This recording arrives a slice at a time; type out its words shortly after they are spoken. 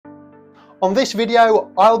On this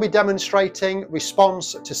video, I'll be demonstrating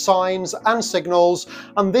response to signs and signals,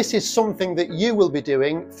 and this is something that you will be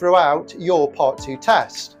doing throughout your Part 2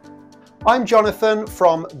 test. I'm Jonathan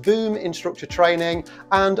from Boom Instructor Training,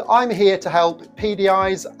 and I'm here to help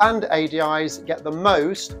PDIs and ADIs get the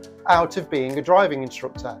most out of being a driving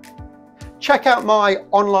instructor. Check out my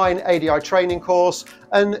online ADI training course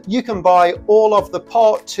and you can buy all of the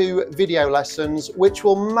Part 2 video lessons, which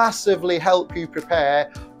will massively help you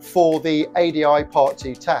prepare for the ADI Part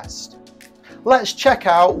 2 test. Let's check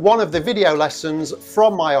out one of the video lessons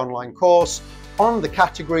from my online course on the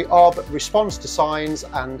category of response to signs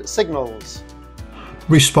and signals.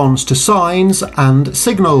 Response to signs and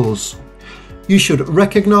signals. You should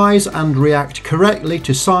recognise and react correctly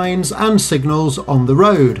to signs and signals on the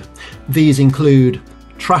road. These include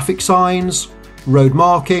traffic signs, road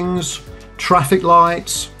markings, traffic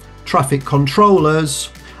lights, traffic controllers,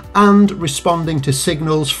 and responding to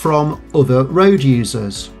signals from other road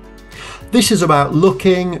users. This is about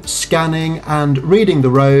looking, scanning and reading the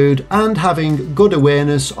road and having good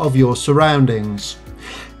awareness of your surroundings.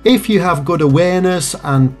 If you have good awareness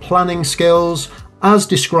and planning skills, as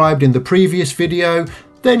described in the previous video,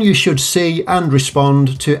 then you should see and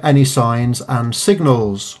respond to any signs and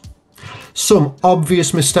signals. Some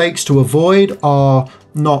obvious mistakes to avoid are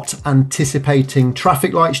not anticipating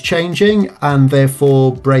traffic lights changing and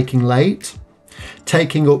therefore braking late,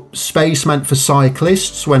 taking up space meant for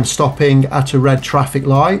cyclists when stopping at a red traffic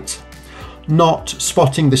light, not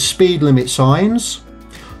spotting the speed limit signs,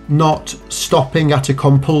 not stopping at a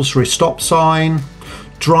compulsory stop sign,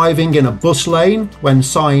 driving in a bus lane when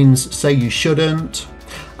signs say you shouldn't,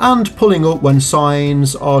 and pulling up when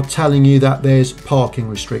signs are telling you that there's parking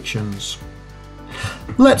restrictions.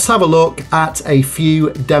 Let's have a look at a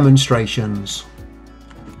few demonstrations.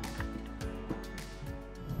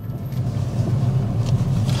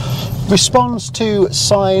 Response to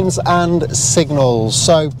signs and signals.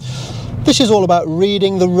 So this is all about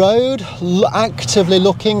reading the road, actively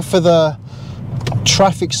looking for the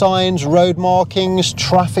traffic signs, road markings,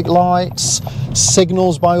 traffic lights,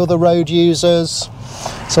 signals by other road users.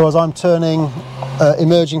 So as I'm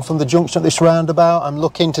emerging from the junction at this roundabout, I'm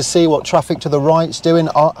looking to see what traffic to the right's doing.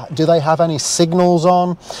 Do they have any signals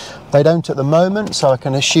on? They don't at the moment, so I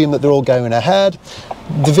can assume that they're all going ahead.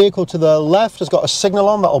 The vehicle to the left has got a signal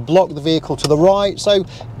on that will block the vehicle to the right. So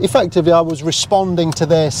effectively I was responding to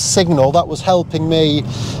their signal. That was helping me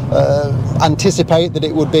anticipate that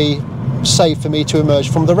it would be safe for me to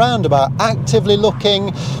emerge from the roundabout. Actively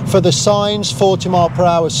looking for the signs, 40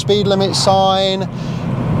 mph speed limit sign,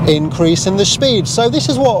 increase in the speed. So this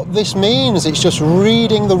is what this means. It's just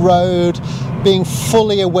reading the road, being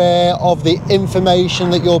fully aware of the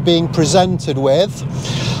information that you're being presented with.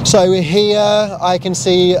 So here I can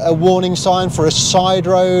see a warning sign for a side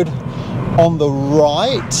road on the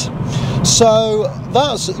right. So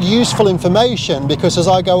that's useful information, because as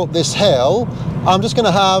I go up this hill, I'm just going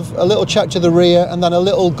to have a little check to the rear and then a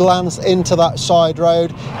little glance into that side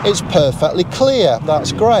road. It's perfectly clear.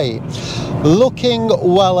 That's great. Looking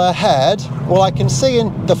well ahead, well, I can see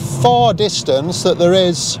in the far distance that there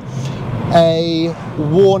is a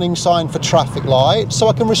warning sign for traffic light, so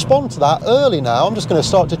I can respond to that early now. I'm just going to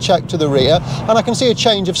start to check to the rear and I can see a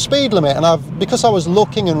change of speed limit, and because I was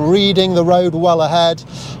looking and reading the road well ahead,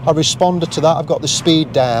 I responded to that. I've got the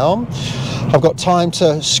speed down, I've got time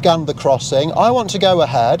to scan the crossing. I want to go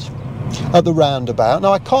ahead at the roundabout.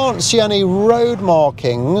 Now I can't see any road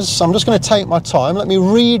markings, so I'm just going to take my time. Let me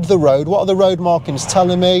read the road. What are the road markings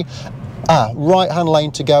telling me? Right hand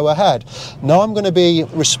lane to go ahead. Now I'm going to be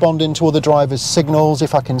responding to other drivers' signals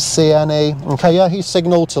if I can see any. Okay, yeah, he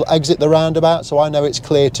signalled to exit the roundabout, so I know it's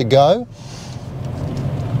clear to go.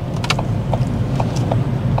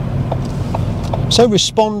 So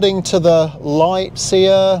responding to the lights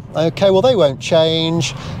here. Okay, well they won't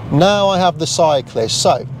change. Now I have the cyclist.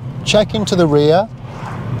 So check into the rear,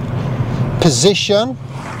 position,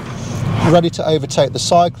 ready to overtake the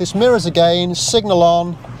cyclist, mirrors again, signal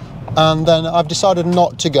on, and then I've decided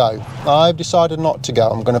not to go.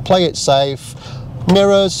 I'm going to play it safe.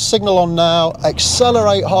 Mirrors, signal on now,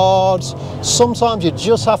 accelerate hard. Sometimes you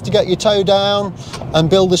just have to get your toe down and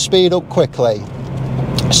build the speed up quickly.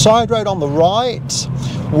 Side road on the right,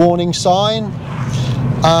 warning sign,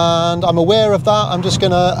 and I'm aware of that. I'm just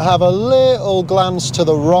going to have a little glance to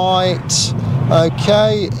the right.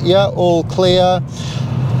 Okay, yeah, all clear.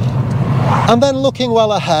 And then looking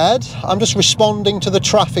well ahead, I'm just responding to the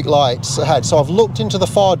traffic lights ahead. So I've looked into the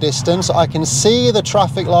far distance, I can see the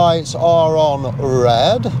traffic lights are on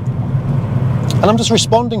red, and I'm just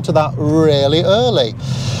responding to that really early.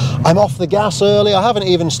 I'm off the gas early, I haven't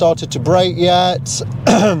even started to brake yet.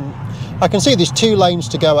 I can see there's 2 lanes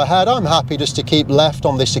to go ahead. I'm happy just to keep left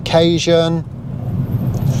on this occasion.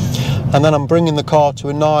 And then I'm bringing the car to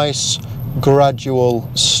a nice gradual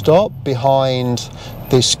stop behind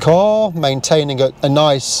this car, maintaining a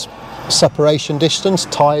nice separation distance,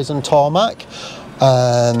 tyres and tarmac,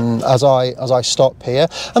 as I stop here.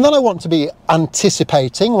 And then I want to be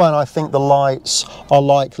anticipating when I think the lights are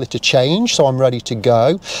likely to change, so I'm ready to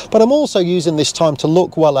go. But I'm also using this time to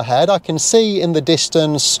look well ahead. I can see in the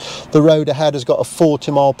distance the road ahead has got a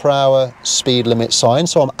 40 mile/h speed limit sign,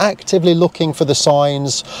 so I'm actively looking for the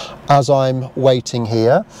signs as I'm waiting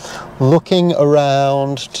here, looking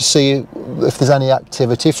around to see if there's any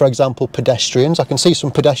activity, for example pedestrians. I can see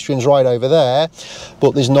some pedestrians right over there,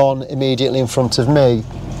 but there's none immediately in front of me.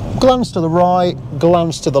 Glance to the right,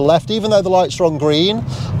 glance to the left. Even though the lights are on green,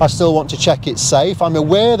 I still want to check it's safe. I'm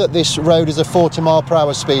aware that this road is a 40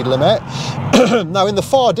 mile/h speed limit. Now in the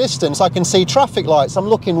far distance I can see traffic lights. I'm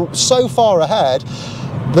looking so far ahead,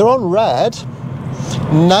 they're on red.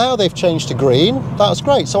 Now they've changed to green. That's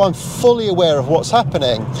great, so I'm fully aware of what's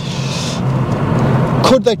happening.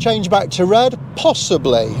 Could they change back to red?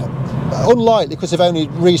 Possibly. Unlikely, because they've only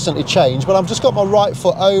recently changed, but I've just got my right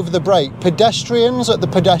foot over the brake. Pedestrians at the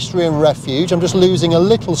pedestrian refuge. I'm just losing a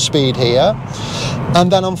little speed here,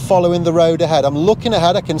 and then I'm following the road ahead. I'm looking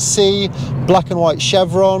ahead. I can see black and white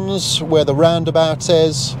chevrons where the roundabout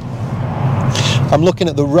is. I'm looking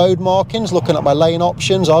at the road markings, looking at my lane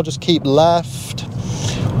options. I'll just keep left.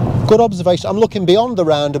 Good observation. I'm looking beyond the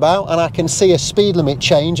roundabout and I can see a speed limit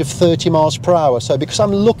change of 30 mph. So because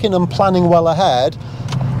I'm looking and planning well ahead,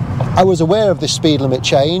 I was aware of this speed limit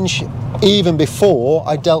change even before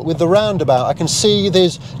I dealt with the roundabout. I can see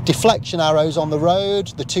there's deflection arrows on the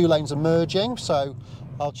road. The 2 lanes are merging, so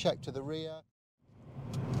I'll check to the rear.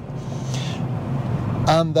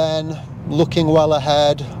 And then looking well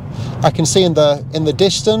ahead, I can see in the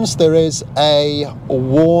distance there is a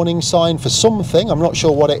warning sign for something. I'm not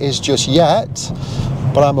sure what it is just yet,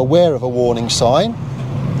 but I'm aware of a warning sign.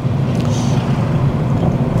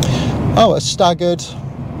 Oh, a staggered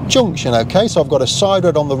junction. Okay, so I've got a side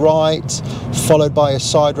road on the right followed by a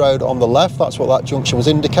side road on the left. That's what that junction was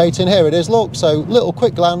indicating. Here it is, look. So little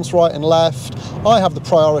quick glance right and left. I have the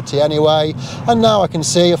priority anyway, and now I can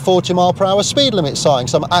see a 40 mph speed limit sign.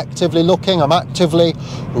 So I'm actively looking, I'm actively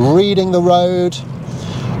reading the road,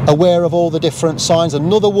 aware of all the different signs.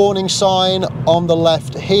 Another warning sign on the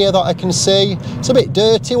left here that I can see. It's a bit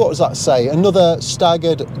dirty. What does that say? Another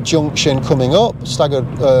staggered junction coming up, staggered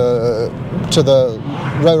to the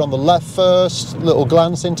road on the left first. Little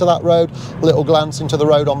glance into that road, little glance into the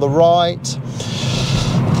road on the right.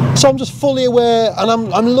 So I'm just fully aware, and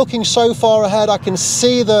I'm looking so far ahead. I can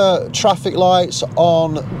see the traffic lights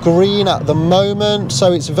on green at the moment,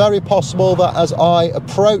 so it's very possible that as I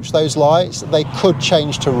approach those lights they could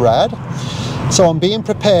change to red. So I'm being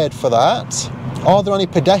prepared for that. Are there any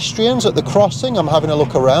pedestrians at the crossing? I'm having a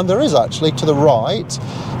look around. There is actually, to the right.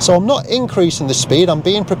 So I'm not increasing the speed. I'm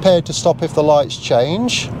being prepared to stop if the lights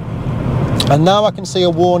change. And now I can see a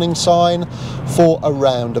warning sign for a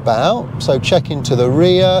roundabout. So checking to the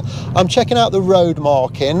rear. I'm checking out the road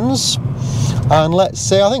markings. And let's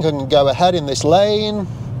see, I think I can go ahead in this lane.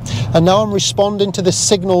 And now I'm responding to the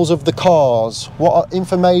signals of the cars. What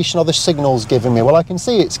information are the signals giving me? Well, I can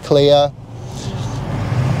see it's clear.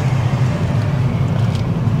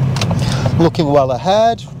 Looking well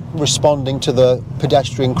ahead, responding to the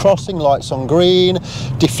pedestrian crossing, lights on green,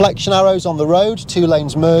 deflection arrows on the road, 2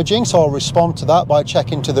 lanes merging, so I'll respond to that by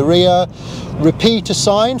checking to the rear. Repeater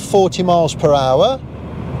sign, 40 mph,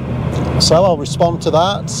 so I'll respond to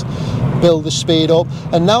that, build the speed up.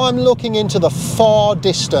 And now I'm looking into the far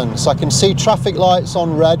distance. I can see traffic lights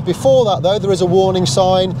on red. Before that though, there is a warning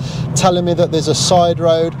sign telling me that there's a side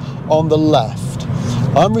road on the left.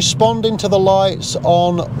 I'm responding to the lights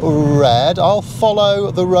on red. I'll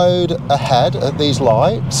follow the road ahead at these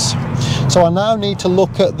lights. So I now need to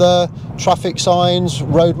look at the traffic signs,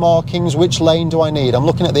 road markings. Which lane do I need? I'm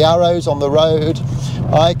looking at the arrows on the road.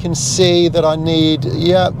 I can see that I need,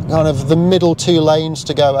 kind of the middle 2 lanes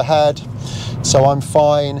to go ahead. So I'm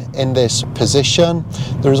fine in this position.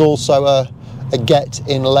 There is also a get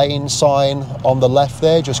in lane sign on the left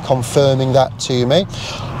there, just confirming that to me.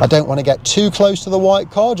 I don't want to get too close to the white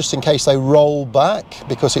car just in case they roll back,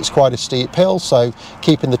 because it's quite a steep hill, so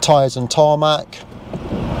keeping the tyres and tarmac.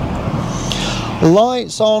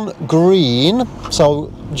 Lights on green,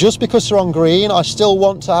 so just because they're on green I still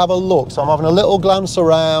want to have a look, so I'm having a little glance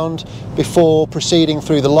around before proceeding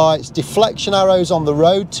through the lights. Deflection arrows on the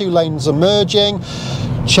road, 2 lanes are merging.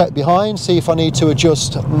 Check behind, see if I need to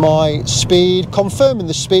adjust my speed, confirming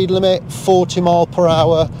the speed limit, 40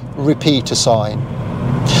 mph repeater sign.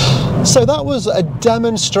 So that was a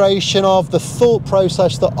demonstration of the thought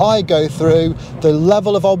process that I go through, the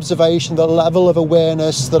level of observation, the level of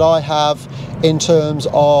awareness that I have in terms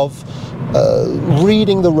of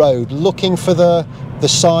reading the road, looking for the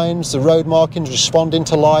signs, the road markings, responding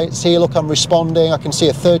to lights. Here, look, I'm responding. I can see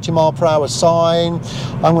a 30-mile-per-hour sign.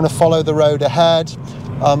 I'm going to follow the road ahead.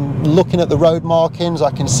 I'm looking at the road markings.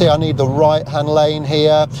 I can see I need the right-hand lane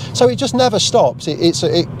here. So it just never stops.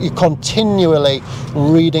 You're continually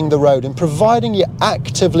reading the road, and providing you're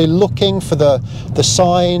actively looking for the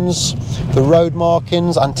signs, the road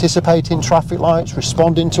markings, anticipating traffic lights,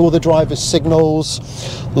 responding to other drivers' signals,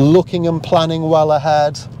 looking and planning well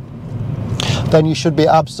ahead, then you should be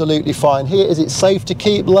absolutely fine. Here, is it safe to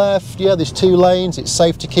keep left? Yeah, there's 2 lanes. It's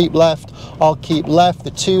safe to keep left. I'll keep left.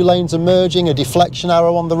 The 2 lanes are merging, a deflection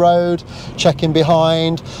arrow on the road, checking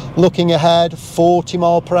behind, looking ahead,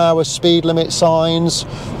 40-mile-per-hour speed limit signs.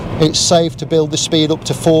 It's safe to build the speed up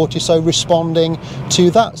to 40, so responding to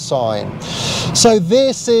that sign. So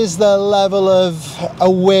this is the level of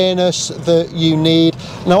awareness that you need.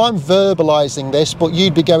 Now, I'm verbalizing this, but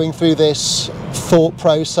you'd be going through this thought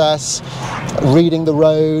process, reading the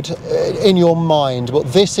road in your mind, but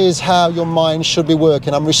this is how your mind should be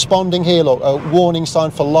working. I'm responding here, look, a warning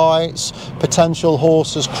sign for lights, potential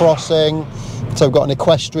horses crossing, so I've got an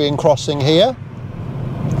equestrian crossing here.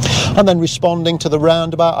 And then responding to the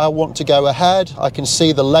roundabout, I want to go ahead. I can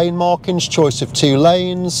see the lane markings, choice of 2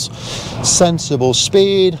 lanes, sensible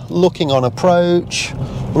speed, looking on approach,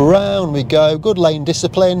 round we go, good lane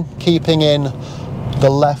discipline, keeping in the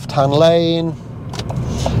left-hand lane,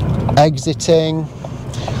 exiting,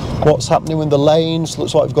 what's happening with the lanes,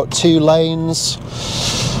 looks like we've got 2 lanes.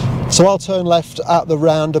 So I'll turn left at the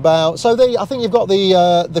roundabout. So I think you've got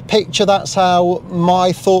the picture. That's how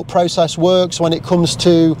my thought process works when it comes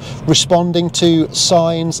to responding to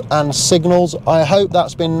signs and signals. I hope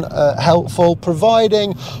that's been helpful.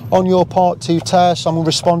 Providing on your Part 2 test, I'm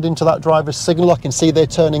responding to that driver's signal. I can see they're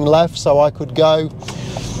turning left, so I could go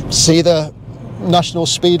see the national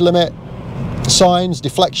speed limit signs,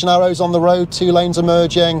 deflection arrows on the road, 2 lanes are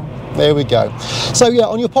merging. There we go. So yeah,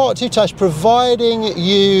 on your Part 2 test, providing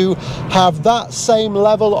you have that same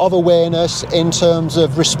level of awareness in terms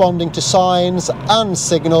of responding to signs and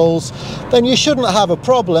signals, then you shouldn't have a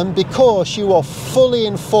problem, because you are fully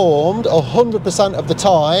informed 100% of the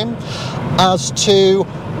time as to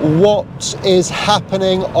what is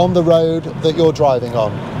happening on the road that you're driving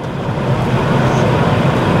on.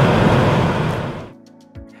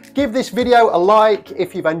 Give this video a like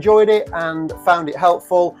if you've enjoyed it and found it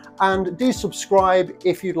helpful, and do subscribe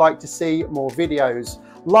if you'd like to see more videos.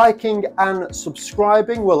 Liking and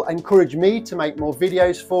subscribing will encourage me to make more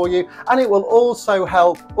videos for you, and it will also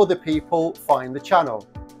help other people find the channel.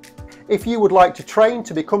 If you would like to train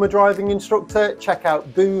to become a driving instructor, check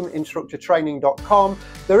out boominstructortraining.com.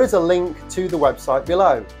 There is a link to the website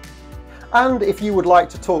below. And if you would like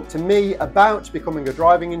to talk to me about becoming a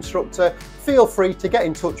driving instructor, feel free to get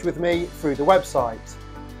in touch with me through the website.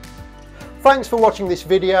 Thanks for watching this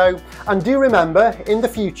video, and do remember, in the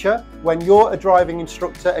future, when you're a driving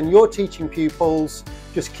instructor and you're teaching pupils,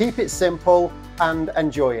 just keep it simple and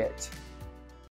enjoy it.